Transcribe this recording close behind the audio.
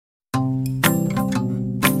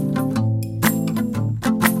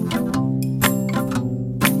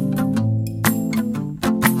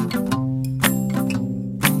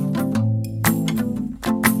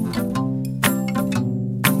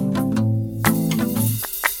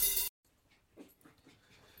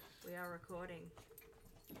recording.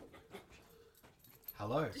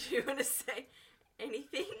 Hello. Do you want to say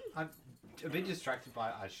anything? I'm a bit distracted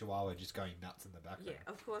by a chihuahua just going nuts in the background.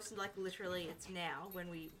 Yeah, of course, like literally it's now when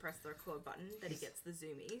we press the record button that he gets the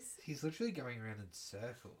zoomies. He's literally going around in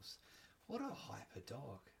circles. What a hyper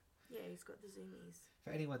dog. Yeah, he's got the zoomies.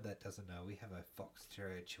 For anyone that doesn't know, we have a fox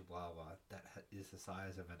terrier chihuahua that is the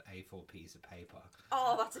size of an A4 piece of paper.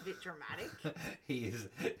 Oh, that's a bit dramatic. He is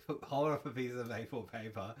holding up a piece of A4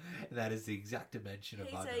 paper, and that is the exact dimension of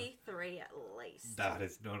He's under. a 3 at least. That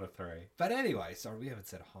is not a 3. But anyway, sorry, we haven't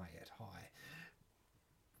said hi yet. Hi.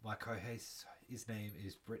 My co-host, his name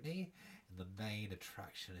is Brittany, and the main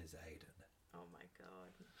attraction is Aiden. Oh my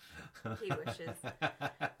god. He wishes.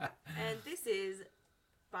 And this is,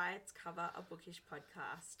 by its cover, a bookish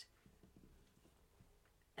podcast.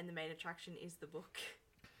 And the main attraction is the book.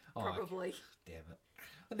 Oh, Probably. Damn it.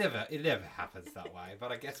 It never happens that way,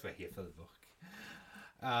 but I guess we're here for the book.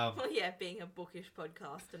 Well, yeah, being a bookish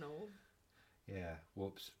podcast and all. Yeah,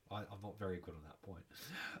 whoops. I'm not very good on that point.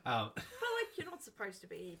 But, like, you're not supposed to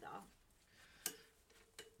be either.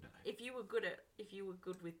 No. If you were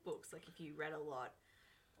good with books, like if you read a lot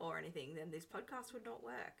or anything, then this podcast would not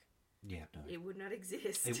work. Yeah, no. It would not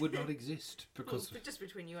exist. It would not exist because... Well, just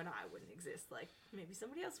between you and I, it wouldn't exist. Like, maybe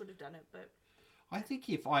somebody else would have done it, but... I think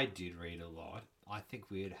if I did read a lot, I think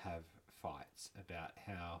we'd have fights about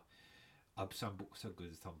how some books are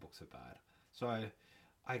good, some books are bad. So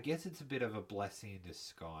I guess it's a bit of a blessing in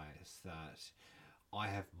disguise that I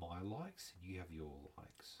have my likes and you have your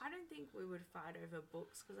likes. I don't think we would fight over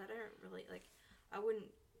books because I don't really, like, I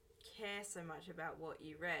wouldn't care so much about what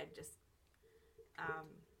you read. Just,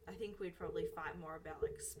 I think we'd probably fight more about,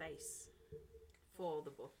 like, space for the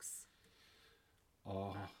books.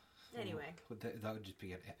 Oh... Anyway. That would just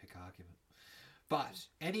be an epic argument. But,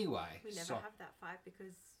 anyway... We never have that fight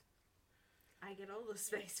because I get all the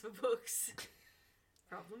space for books.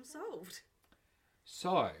 Problem solved.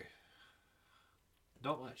 So,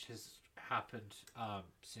 not much has happened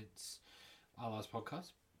since our last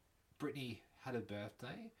podcast. Brittany had a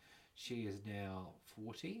birthday. She is now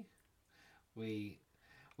 40. Do you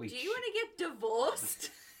want to get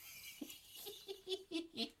divorced?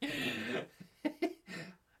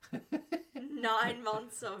 9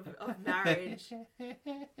 months of marriage.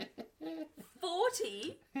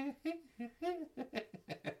 40? You're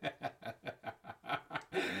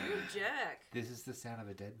a jerk. This is the sound of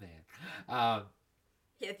a dead man.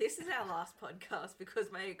 Yeah, this is our last podcast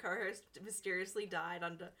because my co-host mysteriously died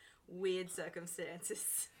under weird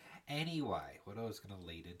circumstances. Anyway, what I was going to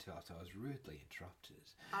lead into after I was rudely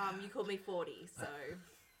interrupted. You called me 40, so...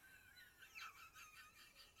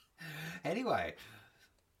 Anyway...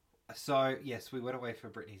 So, yes, we went away for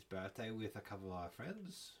Brittany's birthday with a couple of our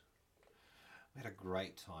friends. We had a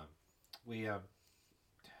great time. You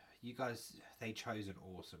guys, they chose an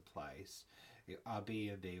awesome place. Our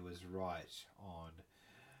B&B was right on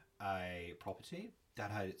a property that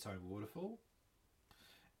had its own waterfall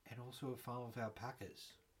and also a farm of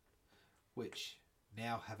alpacas, which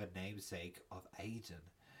now have a namesake of Aiden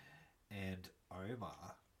and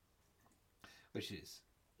Omar, which is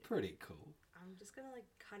pretty cool. I'm just going to, like,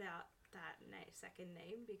 cut out that second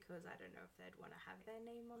name because I don't know if they'd want to have their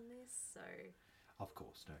name on this, so... Of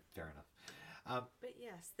course, no, fair enough. But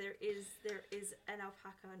yes, there is an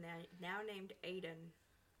alpaca now named Aiden.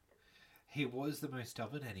 He was the most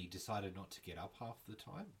stubborn and he decided not to get up half the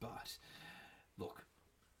time, but look,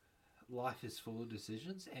 life is full of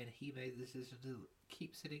decisions and he made the decision to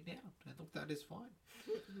keep sitting down, and look, that is fine.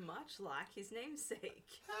 Much like his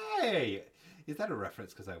namesake. Hey! Is that a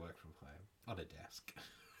reference because I work from home? On a desk.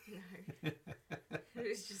 No. It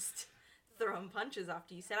was just throwing punches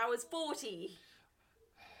after you said I was 40.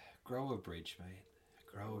 Grow a bridge, mate.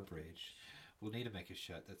 Grow a bridge. We'll need to make a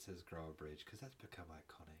shirt that says grow a bridge because that's become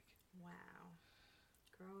iconic. Wow.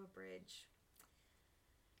 Grow a bridge.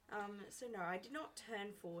 So no, I did not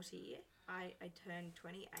turn 40. I turned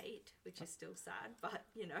 28, which is still sad, but,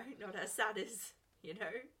 you know, not as sad as, you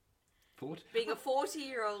know... 40? Being a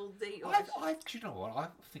 40-year-old... Do you know what? I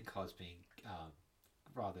think I was being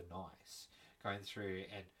rather nice, going through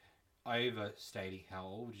and overstating how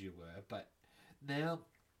old you were, but now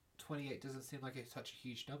 28 doesn't seem like it's such a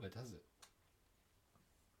huge number, does it?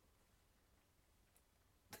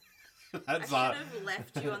 I should have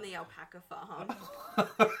left you on the alpaca farm.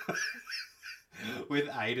 With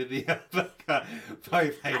Aiden the alpaca.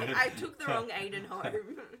 Both Aiden. I took the wrong Aiden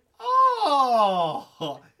home.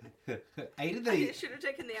 Oh! Aiden the... I should have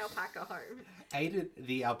taken the alpaca home. Aiden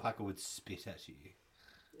the alpaca would spit at you.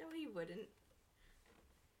 No, he wouldn't.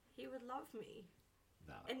 He would love me.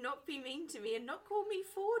 that. And not be mean to me and not call me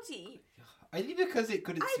 40. Only because it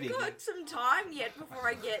couldn't I've speak. got some time yet before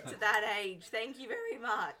I get to that age. Thank you very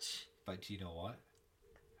much. But do you know what?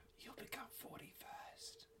 You'll become 40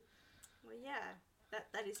 first. Well, yeah,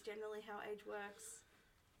 that is generally how age works.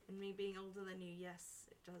 And me being older than you, yes,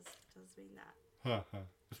 it does mean that.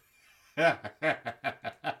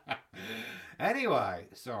 Anyway,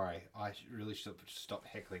 sorry, I really should stop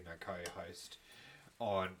heckling my co-host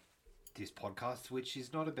on this podcast, which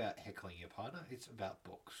is not about heckling your partner, it's about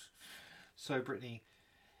books. So, Brittany,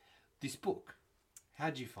 this book,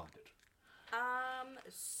 how'd you find it?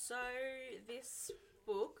 So this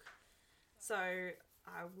book, so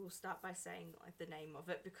I will start by saying like the name of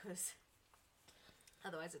it because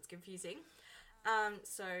otherwise it's confusing.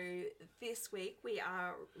 So this week we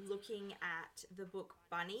are looking at the book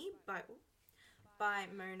Bunny by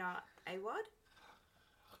Mona Awad.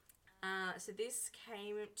 So this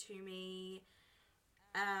came to me,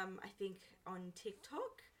 I think on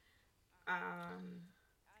TikTok. I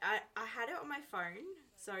had it on my phone,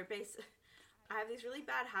 so basically I have this really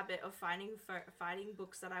bad habit of finding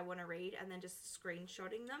books that I want to read and then just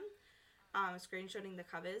screenshotting them, screenshotting the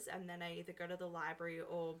covers, and then I either go to the library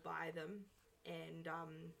or buy them, and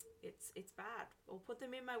it's bad. Or put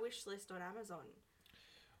them in my wish list on Amazon.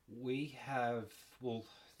 We have, well,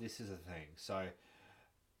 this is a thing. So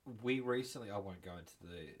we recently, I won't go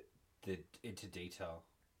into into detail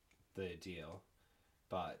the deal,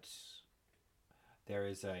 but there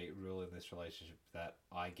is a rule in this relationship that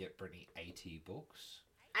I get Brittany 80 books.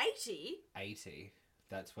 80? 80.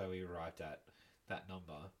 That's where we arrived at that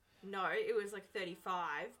number. No, it was like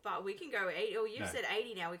 35, but we can go 80. Oh, you said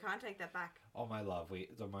 80 now. We can't take that back. Oh, my love.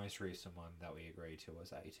 The most recent one that we agreed to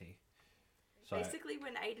was 80. So, basically,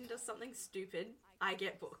 when Aiden does something stupid, I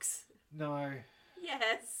get books. No.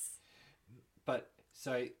 Yes. But,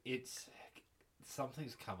 so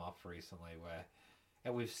something's come up recently where,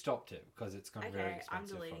 and we've stopped it because it's gone very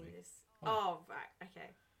expensive for me. I'm deleting this. What? Oh, right.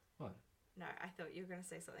 Okay. What? No, I thought you were going to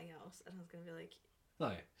say something else, and I was going to be like...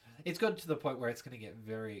 No. It's got to the point where it's going to get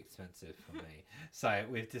very expensive for me. So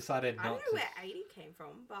we've decided not to... I don't know where 80 came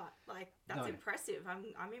from, but, like, that's impressive.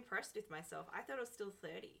 I'm impressed with myself. I thought it was still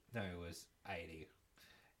 30. No, it was 80.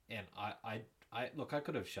 And I look, I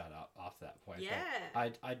could have shut up after that point. Yeah.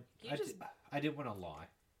 But I didn't want to lie.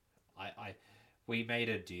 We made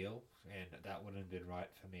a deal, and that wouldn't have been right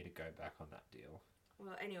for me to go back on that deal.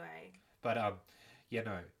 Well, anyway. But,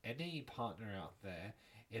 any partner out there,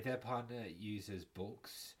 if their partner uses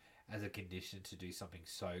books as a condition to do something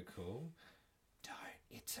so cool, don't.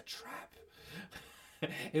 It's a trap.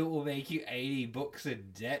 It will make you 80 books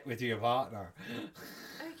in debt with your partner.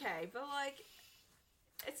 Okay, but, like,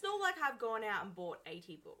 it's not like I've gone out and bought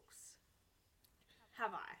 80 books.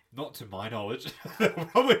 Have I? Not to my knowledge. They'll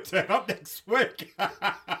probably turn up next week. I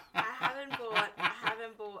haven't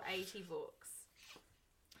bought 80 books.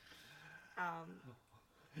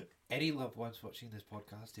 Any loved ones watching this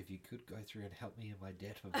podcast, if you could go through and help me in my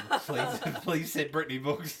debt for books, please send Brittany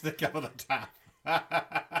books to cover the tab. Well,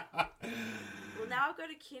 now I've got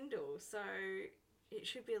a Kindle, so it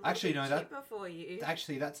should be a little bit cheaper for you.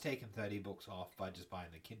 Actually, that's taken 30 books off by just buying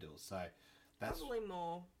the Kindle, so that's... Probably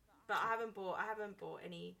more. But I haven't bought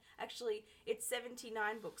any. Actually, it's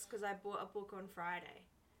 79 books because I bought a book on Friday.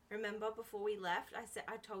 Remember, before we left,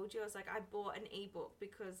 I told you, I was like, I bought an ebook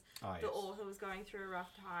because the author was going through a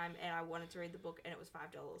rough time and I wanted to read the book and it was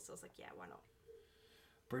 $5. So I was like, yeah, why not?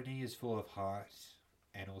 Brittany is full of heart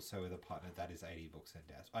and also with a partner that is 80 books in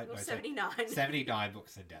debt. 79. 79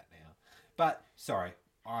 books in debt now. But, sorry,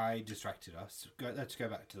 I distracted us. Let's go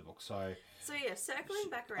back to the book. So yeah, circling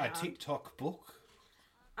back around. A TikTok book?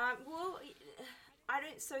 Well,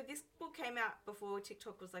 so this book came out before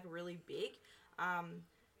TikTok was like really big.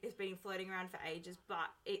 It's been floating around for ages, but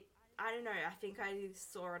I don't know, I think I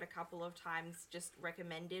saw it a couple of times just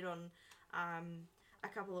recommended on a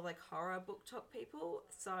couple of like horror book talk people.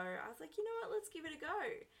 So I was like, you know what, let's give it a go.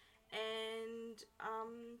 And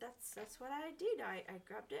that's what I did. I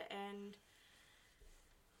grabbed it and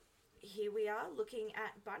here we are looking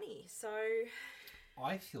at Bunny. So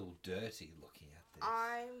I feel dirty looking at this.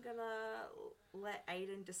 I'm gonna let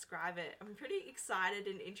Aiden describe it. I'm pretty excited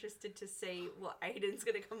and interested to see what Aiden's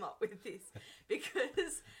gonna come up with this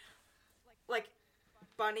because, like,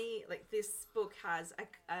 Bunny, like this book has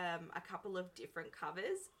a couple of different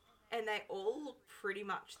covers, and they all look pretty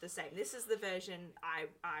much the same. This is the version I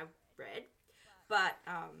read, but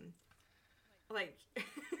like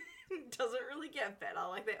it doesn't really get better.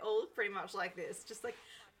 Like they all look pretty much like this, just like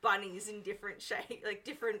bunnies in different shape, like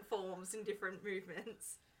different forms and different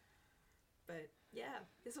movements. But yeah,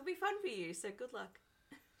 this will be fun for you, so good luck.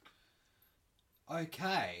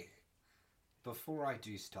 Okay. Before I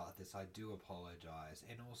do start this, I do apologise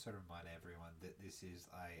and also remind everyone that this is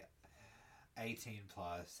a 18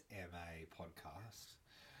 plus MA podcast,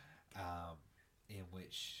 in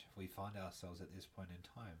which we find ourselves at this point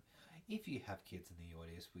in time. If you have kids in the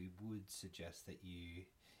audience, we would suggest that you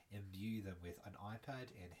imbue them with an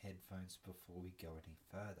iPad and headphones before we go any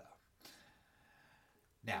further.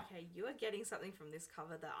 Now, Okay, you are getting something from this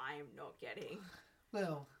cover that I am not getting.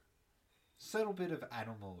 well, subtle bit of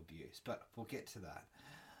animal abuse, but we'll get to that.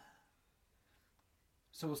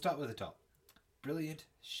 So we'll start with the top. Brilliant,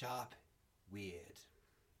 sharp, weird.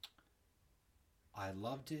 I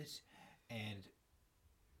loved it and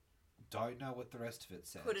don't know what the rest of it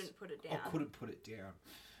says. Couldn't put it down. I couldn't put it down.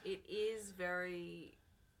 It is very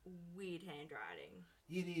weird handwriting.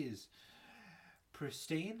 It is.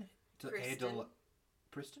 Pristine. Kristen.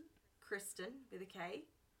 Kristen? Kristen with a K.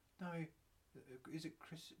 No. Is it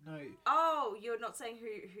Chris? No. Oh, you're not saying who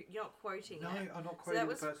you're not quoting No, it. I'm not So quoting that the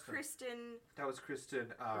was person. Kristen That was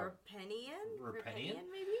Kristen. Rapenian,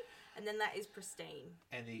 maybe? And then that is Pristine.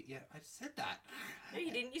 And I said that. No,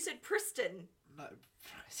 you didn't. You said Pristin. No,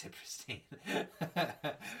 I said Pristine.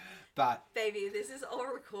 But Baby, this is all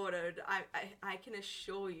recorded. I can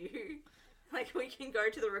assure you. Like, we can go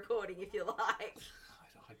to the recording if you like.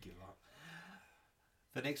 I give up.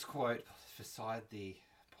 The next quote beside the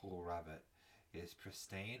poor rabbit is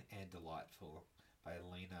pristine and delightful by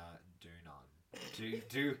Lena Dunham.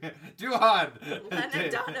 Duhan! Lena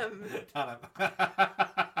Dunham. Dunham.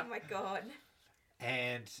 Oh my god.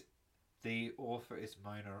 And the author is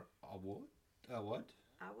Mona Awad? Awad?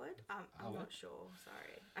 I'm Awad? not sure.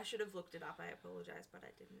 Sorry. I should have looked it up. I apologise, but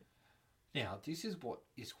I didn't. Now, this is what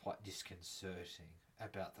is quite disconcerting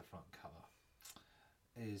about the front cover.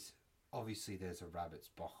 Is obviously there's a rabbit's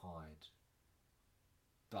behind,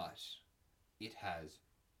 but it has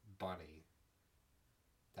bunny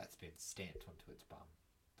that's been stamped onto its bum.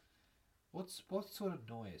 What sort of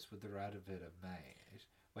noise would the rabbit have made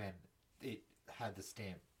when it had the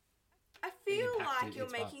stamp? I feel impacted like you're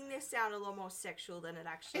its making this sound a lot more sexual than it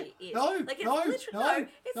actually is. No, like it's no, literally,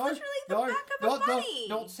 it's no, literally the no, back of a bunny.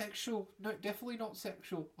 not sexual. No, definitely not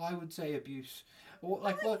sexual. I would say abuse. Or No,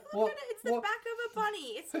 like look what? at it. It's the back of a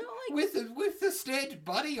bunny. It's not like with the stamped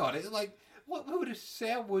bunny on it. Like what would a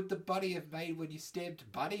sound would the bunny have made when you stamped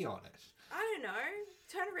bunny on it? I don't know.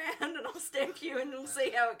 Turn around and I'll stamp you and we'll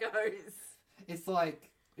see how it goes.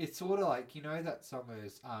 It's sort of like, you know that song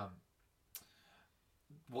is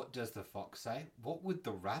what does the fox say? What would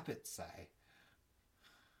the rabbit say?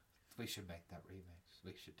 We should make that remix.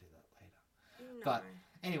 We should do that later. No. But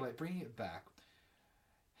anyway, bringing it back.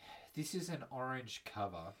 This is an orange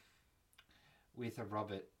cover with a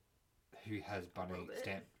rabbit who has bunny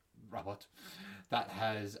stamped. Rabbit that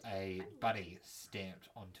has a bunny stamped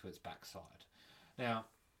onto its backside. Now,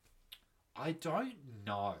 I don't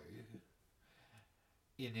know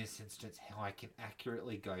in this instance how I can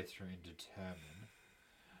accurately go through and determine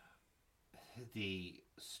the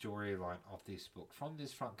storyline of this book from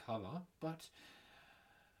this front cover, but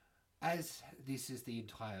as this is the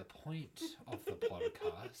entire point of the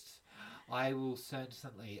podcast, I will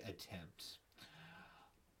certainly attempt.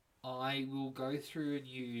 I will go through and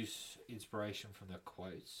use inspiration from the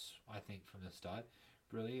quotes, I think, from the start.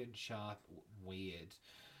 Brilliant, sharp, weird.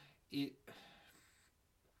 It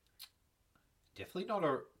definitely not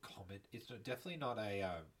a comedy. It's definitely not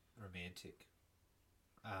a romantic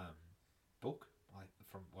book,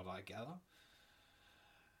 from what I gather.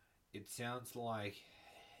 It sounds like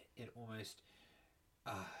it almost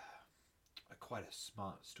quite a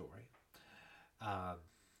smart story,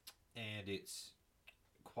 and it's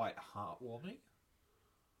quite heartwarming.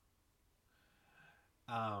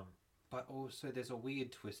 But also there's a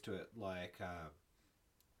weird twist to it, like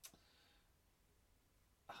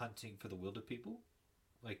Hunting for the Wilder People,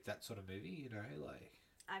 like that sort of movie, you know, like.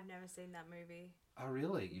 I've never seen that movie. Oh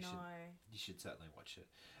really? You should certainly watch it.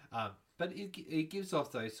 But it gives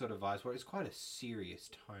off those sort of vibes where it's quite a serious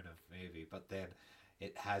tone of movie, but then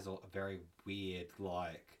it has a very weird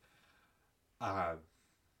like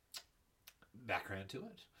background to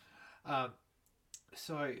it.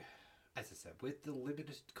 So, as I said, with the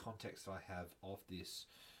limited context I have of this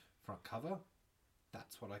front cover,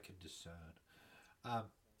 that's what I can discern.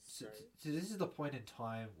 So this is the point in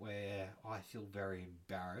time where I feel very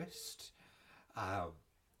embarrassed.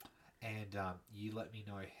 And you let me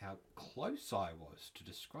know how close I was to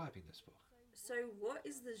describing this book. So what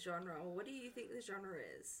is the genre? Or what do you think the genre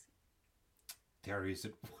is? There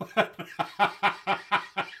isn't one.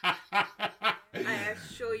 I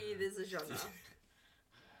assure you there's a genre.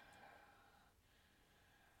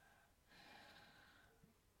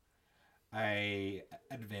 a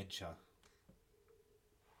adventure.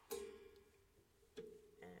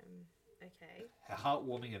 Okay. A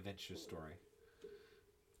heartwarming adventure story.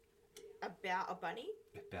 About a bunny?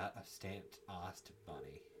 About a stamped-assed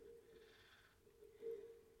bunny.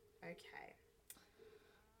 Okay.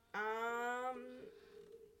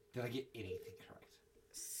 Did I get anything correct?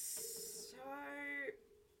 So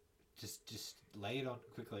Just lay it on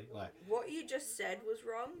quickly. Like, what you just said was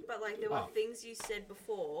wrong, but like there were things you said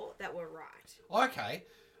before that were right. okay.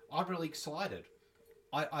 I'm really excited.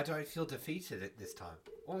 I don't feel defeated at this time.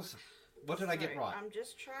 Awesome. What did I get right? I'm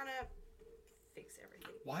just trying to fix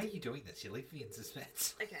everything. Why are you doing this? You leave me in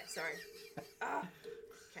suspense. Okay, sorry.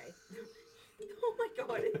 Okay. Oh my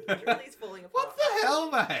god, it literally is falling apart. What the hell,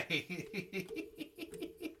 mate?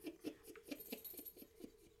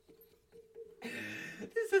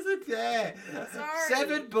 This isn't fair. Sorry.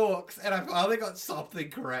 7 books, and I finally got something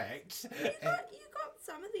correct. You got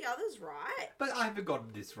some of the others right. But I haven't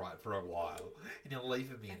gotten this right for a while, and you're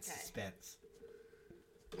leaving me in suspense.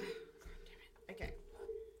 God damn it. Okay.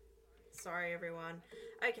 Sorry, everyone.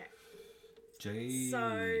 Okay. Jeez.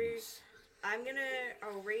 So,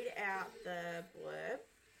 I'll read out the blurb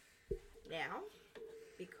now,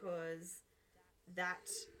 because that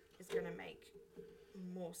is going to make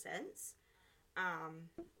more sense.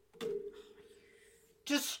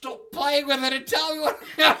 Just stop playing with it and tell me what I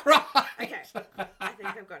got right. Okay. I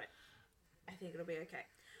think I've got it. I think it'll be okay.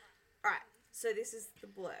 Alright, so this is the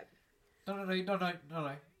blurb. No. No,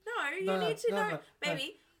 you need to know.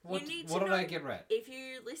 Baby, What, you need to what know. did I get right? If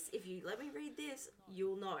you let me read this,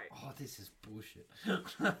 you'll know. Oh, this is bullshit. Oh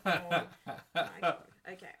my God.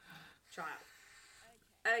 Okay, child.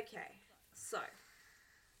 Okay, so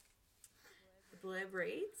the blurb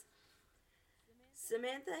reads: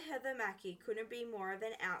 Samantha Heather Mackey couldn't be more of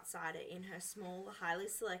an outsider in her small, highly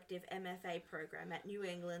selective MFA program at New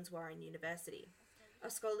England's Warren University. A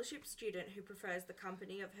scholarship student who prefers the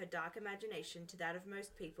company of her dark imagination to that of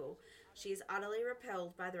most people, she is utterly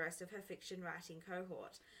repelled by the rest of her fiction writing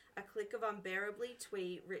cohort, a clique of unbearably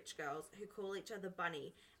twee rich girls who call each other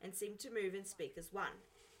Bunny and seem to move and speak as one.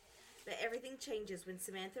 But everything changes when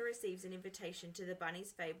Samantha receives an invitation to the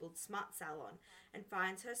Bunny's fabled smut salon and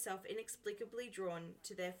finds herself inexplicably drawn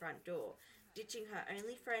to their front door, ditching her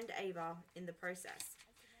only friend Ava in the process.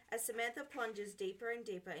 As Samantha plunges deeper and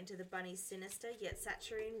deeper into the Bunny's sinister yet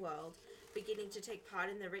saturating world, beginning to take part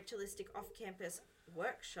in the ritualistic off-campus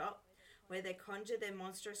workshop, where they conjure their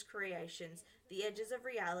monstrous creations, the edges of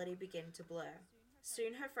reality begin to blur.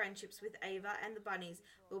 Soon her friendships with Ava and the Bunnies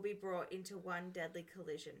will be brought into one deadly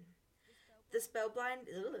collision. The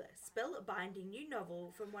spellbinding new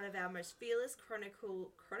novel from one of our most fearless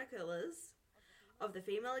chroniclers of the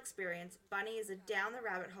female experience, Bunny is a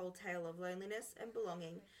down-the-rabbit-hole tale of loneliness and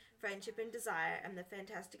belonging, friendship and desire, and the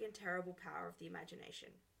fantastic and terrible power of the imagination.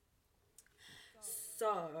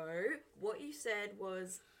 So, what you said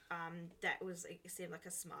was, it seemed like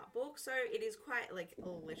a smart book, so it is quite, like,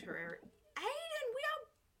 literary. Aiden,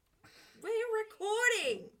 we're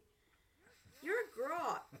recording! You're a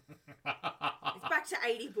grot. It's back to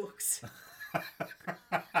 80 books.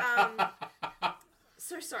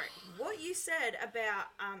 So sorry. What you said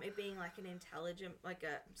about it being like an intelligent, like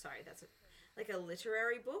a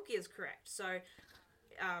literary book is correct. So,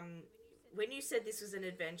 when you said this was an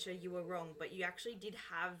adventure, you were wrong. But you actually did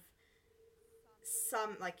have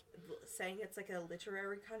some saying it's like a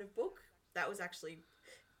literary kind of book. That was actually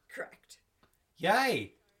correct.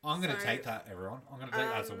 Yay! I'm going to take that, everyone. I'm going to take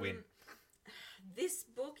that as a win. This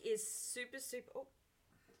book is super. Oh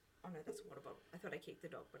no, that's a water bottle. I thought I kicked the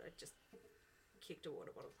dog, but I just kicked a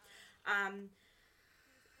water bottle.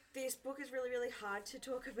 This book is really, really hard to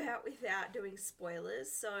talk about without doing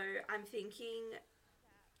spoilers. So I'm thinking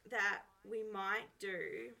that we might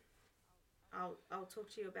do. I'll talk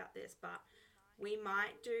to you about this, but we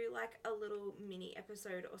might do like a little mini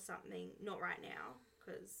episode or something. Not right now,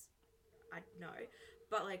 because I know.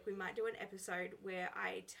 But, like, we might do an episode where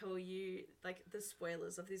I tell you, like, the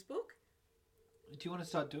spoilers of this book. Do you want to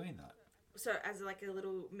start doing that? So, as, like, a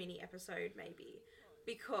little mini episode, maybe.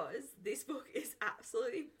 Because this book is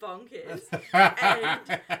absolutely bonkers.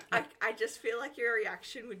 And I just feel like your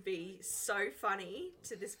reaction would be so funny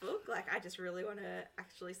to this book. Like, I just really want to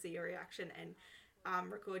actually see your reaction and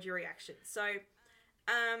record your reaction. So,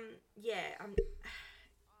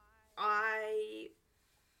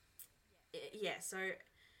 so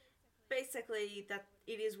basically that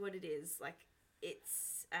it is what it is. Like,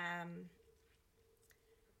 it's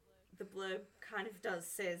the blurb kind of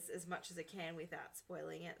says as much as it can without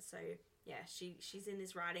spoiling it. So yeah, she's in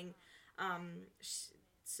this writing,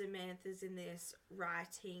 Samantha's in this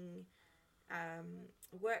writing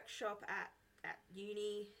workshop at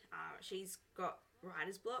uni. She's got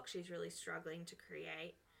writer's block. She's really struggling to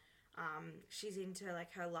create. She's into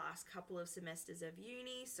like her last couple of semesters of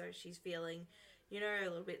uni, so she's feeling, a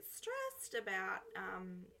little bit stressed about,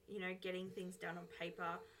 getting things done on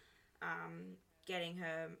paper. Getting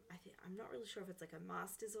her, I'm not really sure if it's like a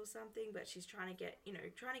master's or something, but she's trying to get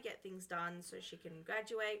things done so she can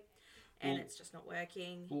graduate, and it's just not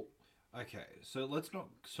working. Well, okay, so let's not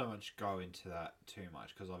so much go into that too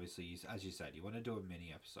much, because obviously, as you said, you want to do a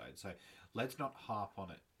mini episode, so let's not harp on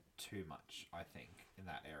it too much, I think, in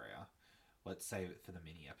that area. Let's save it for the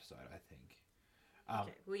mini episode, I think.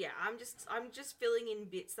 Okay. Well, yeah, I'm just filling in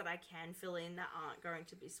bits that I can fill in that aren't going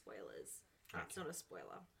to be spoilers. Okay. It's not a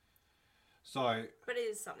spoiler. So, but it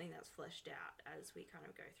is something that's fleshed out as we kind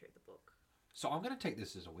of go through the book. So I'm going to take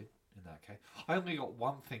this as a win in that case. I only got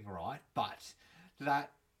one thing right, but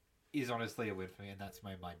that is honestly a win for me, and that's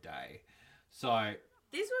made my day. So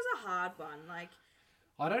this was a hard one. Like,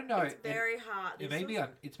 I don't know. It's very hard.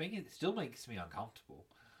 It still makes me uncomfortable.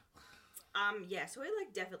 Yeah. So we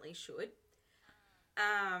definitely should.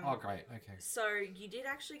 Oh, great. Okay. So you did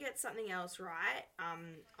actually get something else right.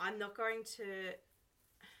 I'm not going to.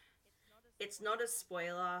 It's not a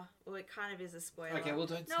spoiler. Well, it kind of is a spoiler. Okay, well,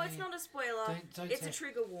 don't. No, it's not a spoiler. It's a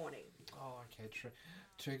trigger warning. Oh, okay.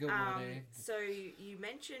 Trigger warning. So you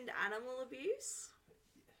mentioned animal abuse.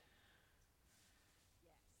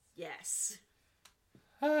 Yes.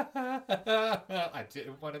 I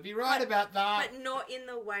didn't want to be right about that. But not in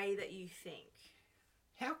the way that you think.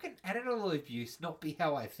 How can animal abuse not be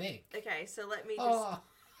how I think? Okay, so let me just...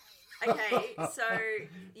 Okay, so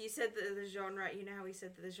you said that the genre... You know how we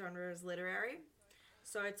said that the genre is literary?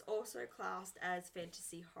 So it's also classed as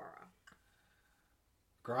fantasy horror.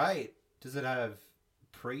 Great. Does it have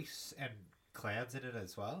priests and clowns in it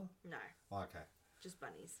as well? No. Oh, okay. Just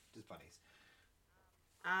bunnies. Just bunnies.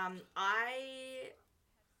 I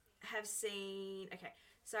have seen... Okay,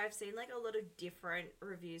 so I've seen a lot of different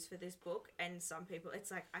reviews for this book, and some people...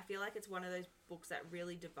 It's I feel like it's one of those books that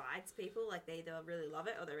really divides people. They either really love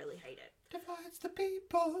it or they really hate it. Divides the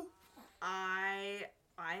people. I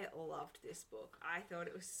loved this book. I thought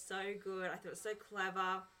it was so good. I thought it was so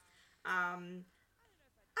clever. I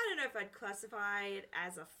don't know if I'd classify it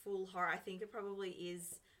as a full horror. I think it probably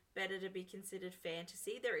is better to be considered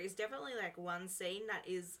fantasy. There is definitely one scene that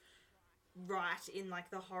is right in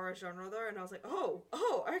the horror genre though, and I was like, oh,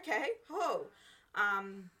 okay,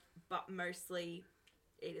 but mostly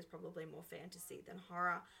it is probably more fantasy than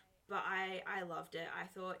horror. But I loved it. I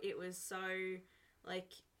thought it was so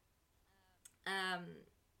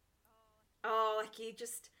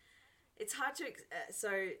it's hard to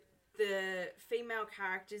so the female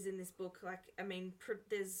characters in this book,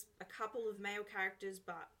 there's a couple of male characters,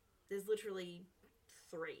 but there's literally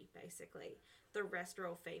 3 basically. The rest are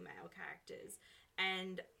all female characters,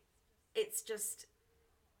 and it's just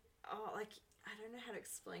I don't know how to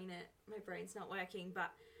explain it. My brain's not working,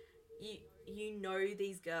 but you know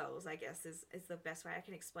these girls, I guess is the best way I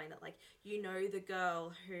can explain it. The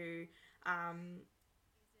girl who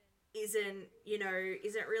isn't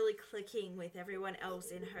really clicking with everyone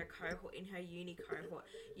else in her cohort, in her uni cohort.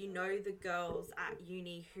 The girls at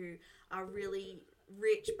uni who are really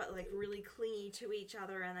rich but really clingy to each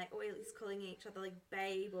other, and always calling each other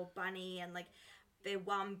babe or bunny, and they're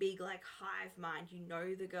one big hive mind.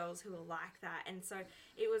 The girls who are like that, and so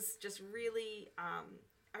it was just really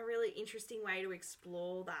a really interesting way to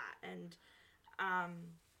explore that, and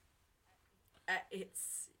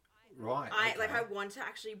it's right. I want to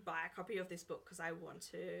actually buy a copy of this book because I want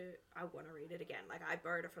to read it again. I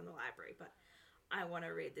borrowed it from the library, but I want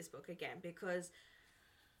to read this book again because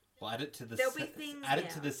well, add it to the there'll be things add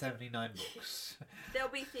it to the 79 books. There'll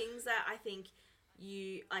be things that I think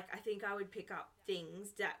I think I would pick up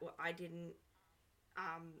things that I didn't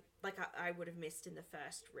I would have missed in the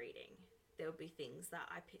first reading. There would be things that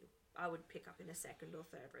I would pick up in a second or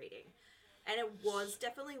third reading. And it was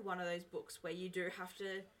definitely one of those books where you do have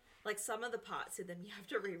to, some of the parts in them you have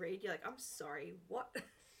to reread. You're I'm sorry, what?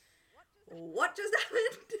 What just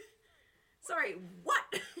happened? Sorry,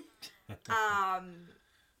 what?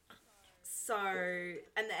 So,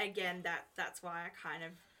 and again, that's why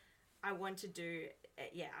I want to do,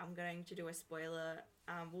 I'm going to do a spoiler,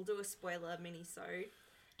 we'll do a spoiler mini-sode.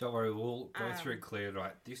 Don't worry, we'll go through and clear it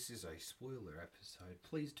right. This is a spoiler episode.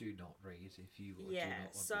 Please do not read if you do not want to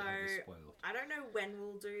have it spoiled. I don't know when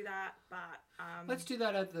we'll do that, but... let's do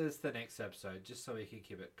that at the next episode, just so we can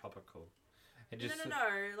keep it topical. And just no.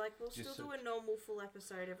 We'll still do a normal full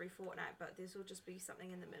episode every fortnight, but this will just be something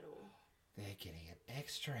in the middle. They're getting an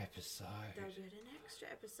extra episode. They'll get an extra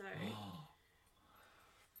episode.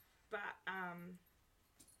 But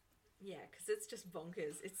yeah, because it's just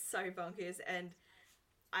bonkers. It's so bonkers, and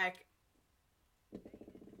I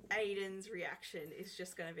Aiden's reaction is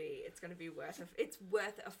just gonna be, it's gonna be it's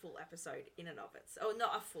worth a full episode in and of itself. Or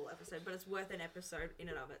not a full episode, but it's worth an episode in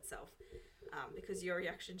and of itself. Because your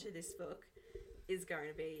reaction to this book is going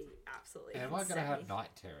to be absolutely Am insane. I going to have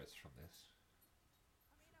night terrors from this?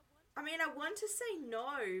 I mean, I want to say no,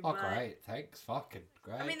 Oh, but... great. Thanks. Fucking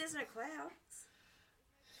great. I mean, there's no clouds.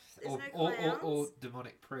 There's or, no clouds. or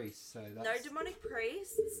demonic priests. So that's, No demonic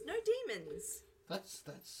priests. No demons. That's.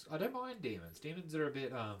 I don't mind demons. Demons are a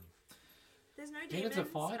bit. There's no Demons demons. are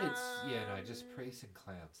fine. It's just priests and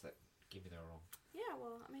clowns that give me the wrong. Yeah,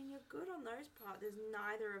 well, I mean, you're good on those parts. There's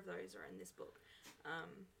neither of those are in this book.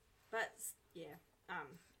 But yeah.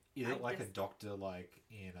 Is it like a doctor, like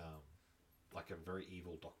in like a very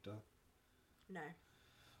evil doctor? No.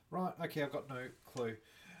 Right. Okay. I've got no clue.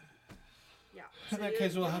 Yeah. In that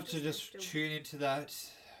case, we'll have to just tune into that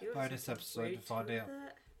You'll bonus just episode to wait find till out.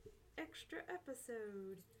 the extra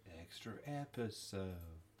episode. Extra episode.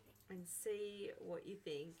 And see what you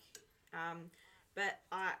think. But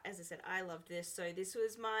as I said, I loved this. So this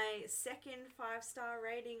was my second 5-star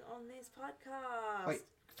rating on this podcast. Wait,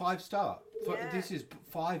 5-star? Yeah. This is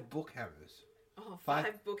 5 book hammers. Oh,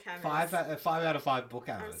 5 book hammers. 5 out of 5 book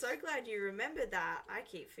hammers. I'm so glad you remembered that. I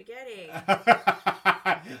keep forgetting.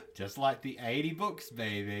 Just like the 80 books,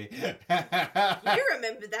 baby. You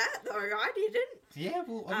remember that, though. I didn't. Yeah,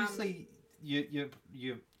 well, obviously, your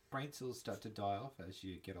brain cells start to die off as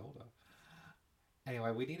you get older.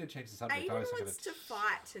 Anyway, we need to change the subject. Aiden wants to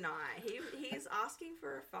fight tonight. He's asking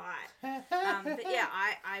for a fight. But yeah,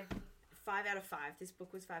 I 5 out of 5. This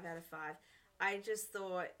book was 5 out of 5. I just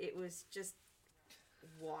thought it was just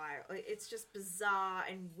wild. It's just bizarre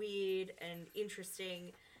and weird and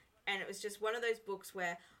interesting, and it was just one of those books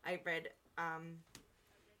where I read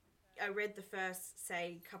the first,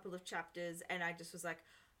 say, couple of chapters, and I just was like,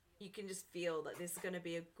 you can just feel that this is going to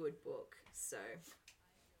be a good book. So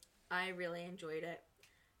I really enjoyed it.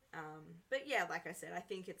 But yeah, like I said, I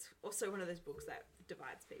think it's also one of those books that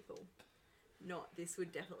divides people. This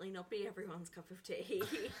would definitely not be everyone's cup of tea.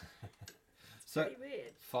 It's so, pretty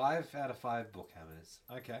weird. 5 out of 5 book hammers.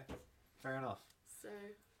 Okay, fair enough. So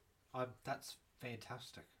that's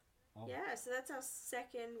fantastic. Oh. yeah, so that's our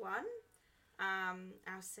second one.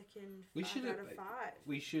 Our second 5 out of 5.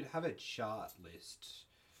 We should have a chart list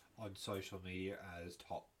on social media as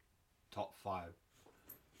top 5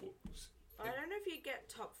 books. I don't know if you get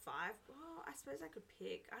top 5. Well, I suppose I could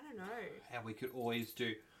pick. I don't know. And we could always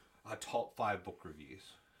do our top 5 book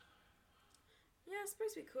reviews. Yeah, I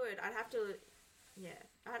suppose we could. I'd have to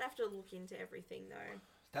look into everything though.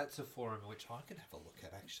 That's a forum which I could have a look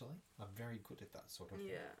at, actually. I'm very good at that sort of thing.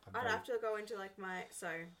 Yeah. I'd have to go into like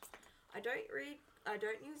I don't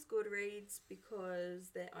use Goodreads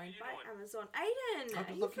because they're owned by Amazon. Aiden,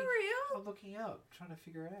 are you for real? I'm looking out, trying to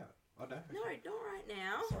figure it out. I don't. No, not right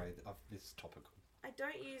now. Sorry, this is topical. I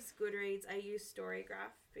don't use Goodreads. I use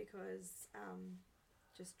Storygraph because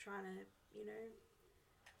just trying to,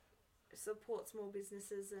 support small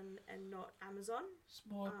businesses and not Amazon.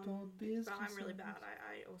 Small business. But I'm really bad.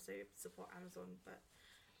 I also support Amazon, but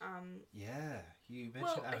yeah, you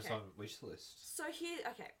mentioned Amazon wishlist. So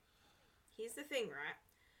here's the thing, right?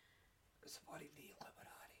 Supporting the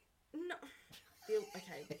Illuminati. No.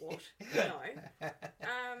 Okay, what? No.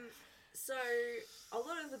 So a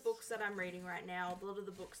lot of the books that I'm reading right now, a lot of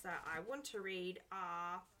the books that I want to read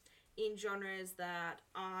are in genres that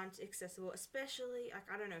aren't accessible, especially,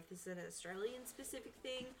 I don't know if this is an Australian specific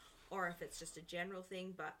thing or if it's just a general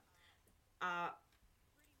thing, but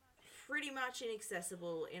pretty much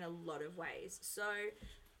inaccessible in a lot of ways. So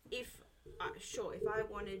if I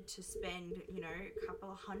wanted to spend, a couple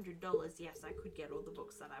of $100, yes, I could get all the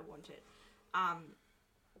books that I wanted.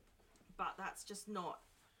 But that's just not,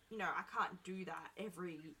 I can't do that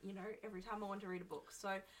every time I want to read a book.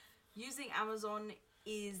 So using Amazon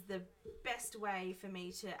is the best way for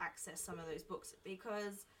me to access some of those books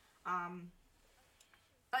because,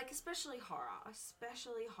 especially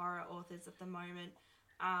horror authors at the moment,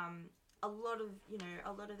 a lot of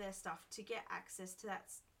their stuff, to get access to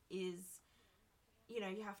that is, you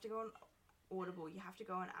have to go on Audible, you have to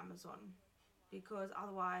go on Amazon, because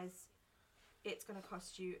otherwise it's going to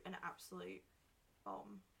cost you an absolute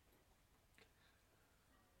bomb.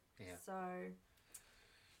 Yeah. So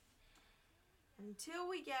until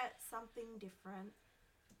we get something different,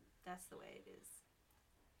 that's the way it is.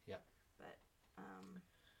 Yep. But I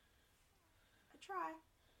try.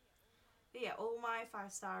 But yeah, all my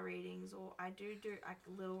 5-star ratings, or I do like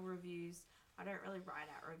little reviews. I don't really write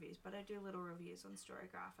out reviews, but I do little reviews on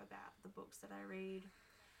Storygraph about the books that I read.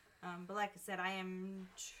 But like I said, I am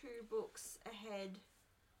 2 books ahead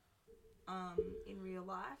in real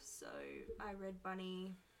life. So I read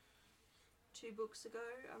Bunny 2 books ago.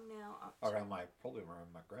 I'm now up to... Probably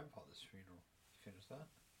around my grandfather's funeral. You finished that?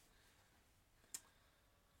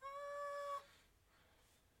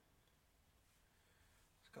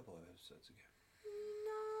 It's a couple of episodes ago.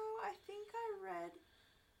 No, I think I read...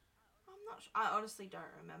 I'm not sure. I honestly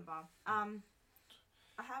don't remember.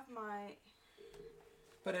 I have my...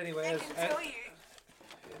 But anyway, I can tell you.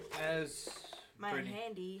 As My Brittany,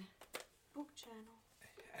 handy book channel.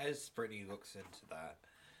 as Brittany looks into that,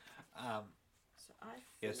 So I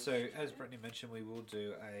yeah. So finished as it. Brittany mentioned, we will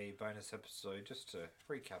do a bonus episode just to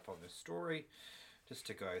recap on this story, just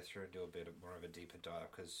to go through and do a bit more of a deeper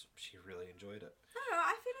dive because she really enjoyed it. No,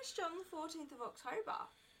 I finished on the 14th of October.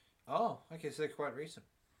 Oh, okay, so they're quite recent.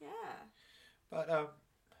 Yeah. But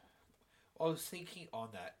I was thinking on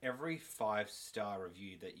that, every 5-star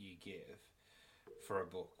review that you give for a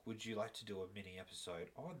book, would you like to do a mini episode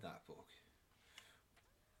on that book?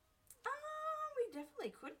 We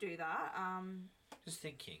definitely could do that. Just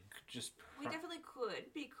thinking, We definitely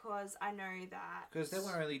could because I know that... because they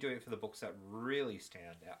won't only do it for the books that really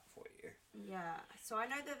stand out for you. Yeah. So I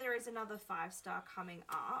know that there is another 5-star coming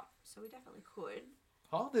up, so we definitely could.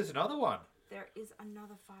 Oh, there's another one. There is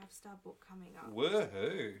another 5-star book coming up.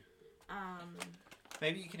 Woohoo!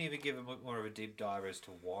 Maybe Maybe you can even give a bit more of a deep dive as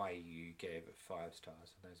to why you gave it 5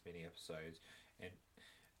 stars in those mini episodes, and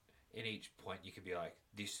in each point you could be like,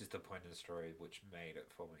 this is the point of the story which made it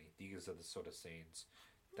for me. These are the sort of scenes.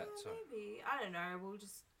 maybe. I don't know. We'll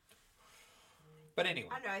just... But anyway.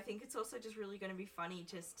 I don't know. I think it's also just really going to be funny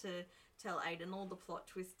just to tell Aiden all the plot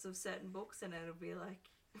twists of certain books, and it'll be like...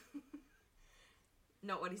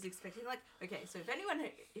 not what he's expecting. Like, okay, so if anyone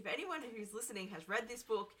who's listening has read this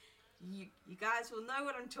book, you guys will know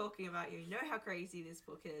what I'm talking about. You know how crazy this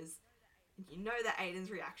book is. You know that Aiden's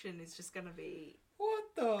reaction is just going to be...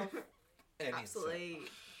 What the... absolutely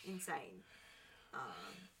insane.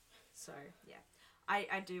 So, yeah.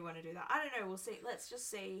 I do want to do that. I don't know. We'll see. Let's just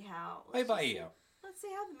see how... Play by ear. Let's see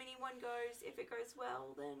how the mini one goes. If it goes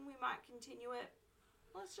well, then we might continue it.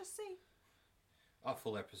 Let's just see. Our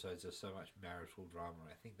full episodes are so much marital drama.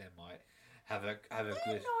 I think they might have a They're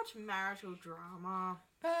good... not marital drama.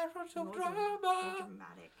 Marital More drama!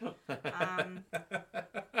 dramatic.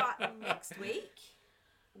 But next week,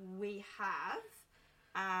 we have...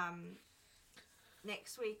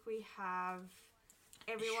 next week, we have...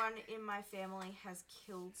 Everyone in my family has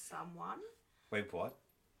killed someone. Wait, what?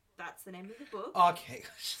 That's the name of the book. Okay.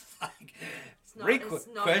 Like, It's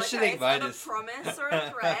not questioning like it's not a promise or a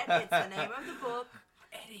threat. It's the name of the book.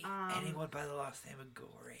 Anyone by the last name of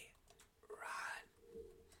Gory. Right.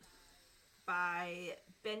 By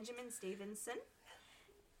Benjamin Stevenson.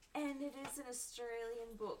 And it is an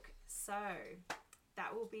Australian book. So,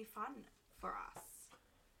 that will be fun for us.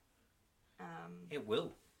 It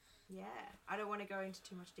will. Yeah. I don't want to go into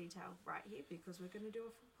too much detail right here because we're going to do a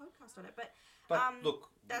full podcast on it. But look,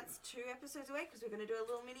 that's 2 episodes away because we're going to do a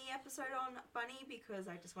little mini episode on Bunny because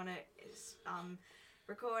I just want to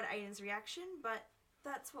record Aiden's reaction. But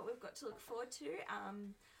that's what we've got to look forward to.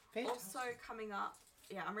 Also coming up,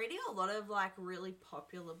 yeah, I'm reading a lot of like really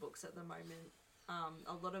popular books at the moment.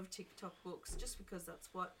 A lot of TikTok books just because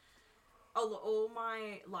that's what all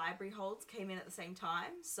my library holds came in at the same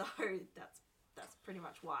time. So that's pretty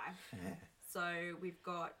much why. So we've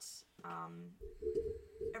got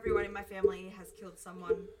Everyone in My Family Has Killed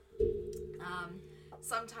Someone.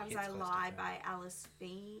 Sometimes I Lie by Alice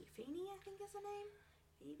Feeney, I think is her name.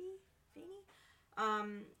 Feeney.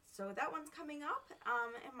 So that one's coming up.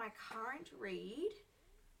 And my current read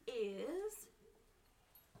is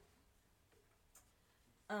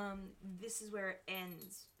This Is Where It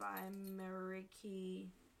Ends by Mariki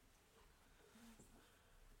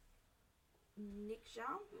Nick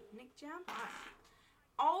Jump.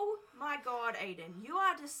 Oh my God, Aiden, you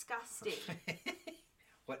are disgusting.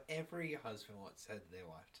 What every husband wants their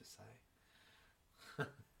wife to say.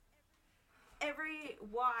 Every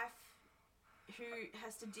wife who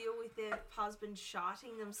has to deal with their husband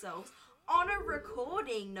sharting themselves on a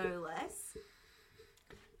recording, no less.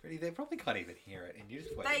 Pretty, they probably can't even hear it, and you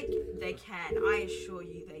just wait. They can. I assure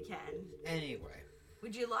you, they can. Anyway,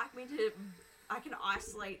 would you like me to? I can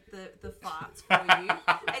isolate the farts for you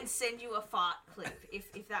and send you a fart clip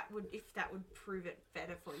if that would prove it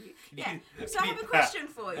better for you. Yeah. So I have a question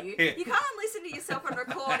for you. You can't listen to yourself on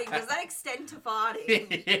recording. Does that extend to farting?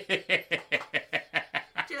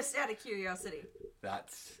 Just out of curiosity.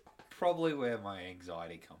 That's probably where my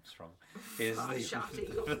anxiety comes from. Is Fart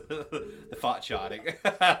the fart charting.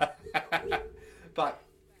 But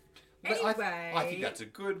Anyway. I think that's a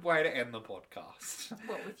good way to end the podcast.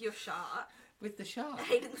 What, with your shark? With the shark.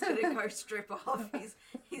 Hayden's gonna go strip off.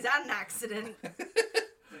 He's had an accident.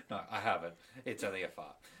 No, I haven't. It's only a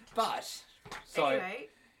fart. But, so... Anyway,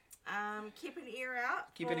 keep an ear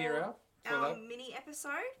out. Keep an ear out for our that. mini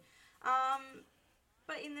episode.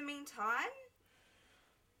 But in the meantime,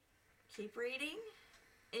 keep reading.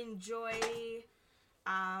 Enjoy...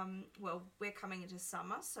 well, we're coming into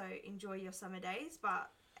summer, so enjoy your summer days. But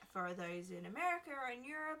for those in America or in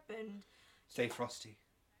Europe and... Stay frosty.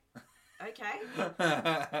 Okay.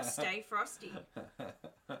 Stay frosty.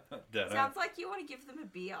 Sounds like you want to give them a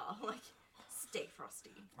beer. Like, stay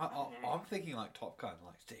frosty. I'm thinking like Top Gun,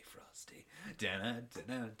 like stay frosty.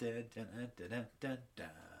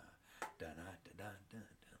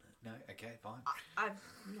 No, okay, fine. I've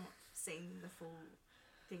not seen the full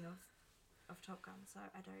thing of Top Gun, so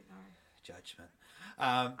I don't know. Judgment.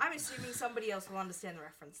 I'm assuming somebody else will understand the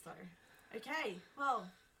reference, though. Okay, well...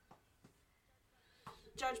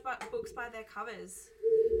 Judge books by their covers,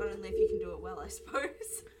 but only if you can do it well, I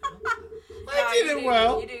suppose. I did it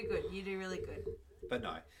well. You do good. You do really good. But no.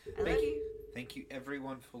 I love you. Thank you,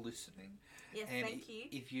 everyone, for listening. Yes, and thank you.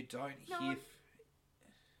 If you don't No, hear...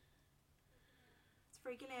 It's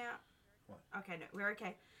freaking out. What? Okay, no, we're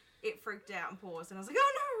okay. It freaked out and paused, and I was like,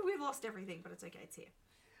 oh no, we've lost everything, but it's okay, it's here.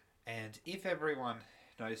 And if everyone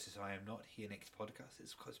notices I am not here next podcast,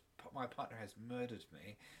 it's because my partner has murdered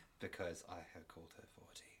me because I have called her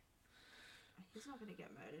 40. He's not going to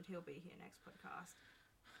get murdered. He'll be here next podcast.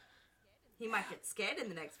 He might get scared in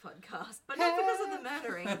the next podcast, but not because of the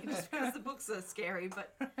murdering, just because the books are scary,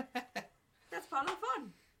 but that's part of the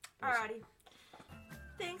fun. Awesome. Alrighty.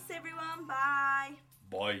 Thanks, everyone. Bye.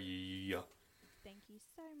 Bye. Thank you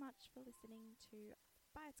so much for listening to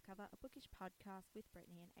By Its Cover, a bookish podcast with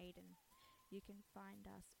Brittany and Aiden. You can find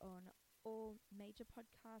us on all major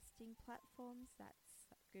podcasting platforms. That's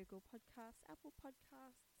Google Podcasts, Apple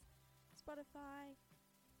Podcasts, Spotify,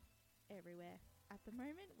 everywhere. At the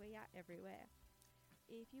moment, we are everywhere.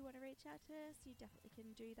 If you want to reach out to us, you definitely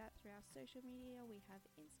can do that through our social media. We have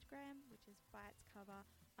Instagram, which is _a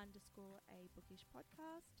bookish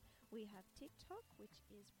podcast. We have TikTok, which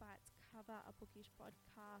is a bookish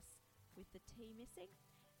podcast with the T missing.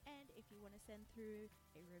 And if you want to send through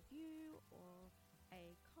a review or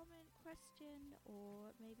a comment, question,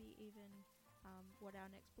 or maybe even what our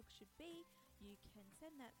next book should be, you can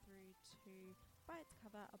send that through to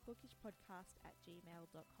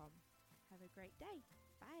byitscover@bookishpodcast@gmail.com. Have a great day.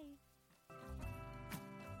 Bye.